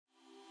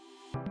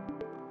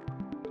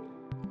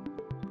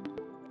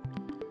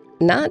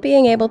not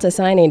being able to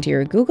sign into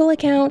your Google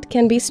account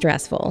can be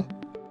stressful.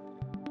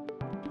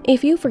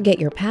 If you forget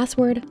your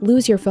password,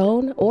 lose your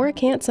phone, or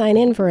can't sign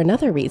in for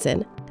another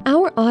reason,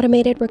 our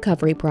automated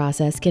recovery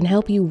process can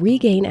help you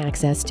regain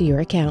access to your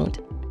account.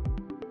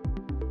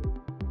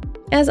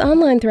 As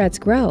online threats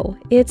grow,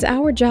 it's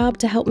our job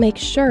to help make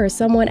sure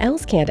someone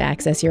else can't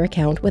access your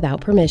account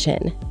without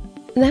permission.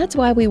 That's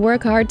why we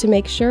work hard to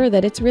make sure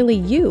that it's really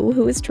you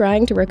who is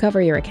trying to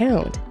recover your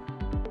account.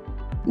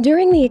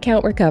 During the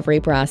account recovery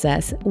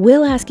process,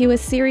 we'll ask you a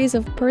series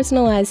of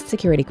personalized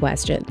security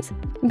questions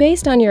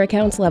based on your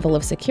account's level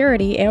of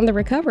security and the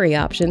recovery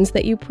options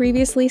that you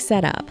previously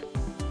set up.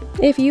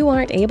 If you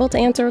aren't able to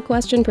answer a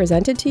question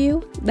presented to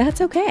you,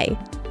 that's okay.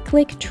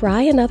 Click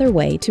Try Another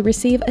Way to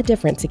receive a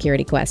different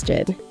security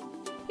question.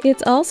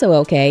 It's also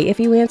okay if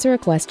you answer a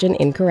question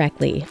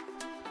incorrectly.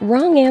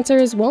 Wrong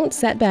answers won't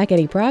set back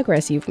any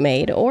progress you've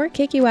made or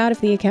kick you out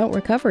of the account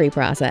recovery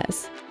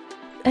process.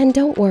 And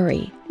don't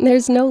worry,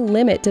 there's no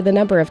limit to the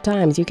number of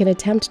times you can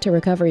attempt to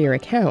recover your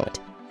account.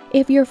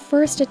 If your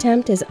first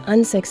attempt is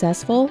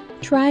unsuccessful,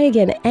 try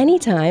again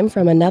anytime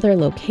from another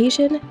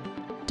location,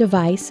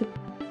 device,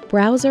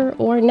 browser,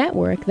 or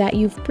network that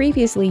you've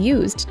previously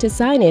used to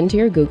sign into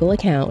your Google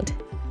account.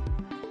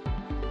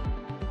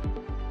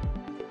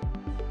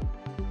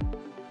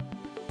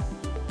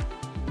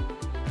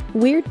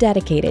 We're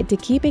dedicated to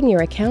keeping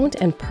your account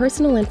and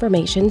personal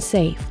information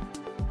safe.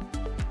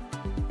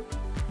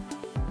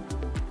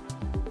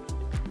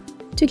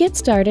 To get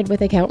started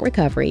with account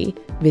recovery,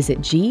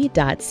 visit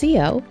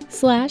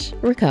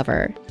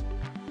g.co/recover.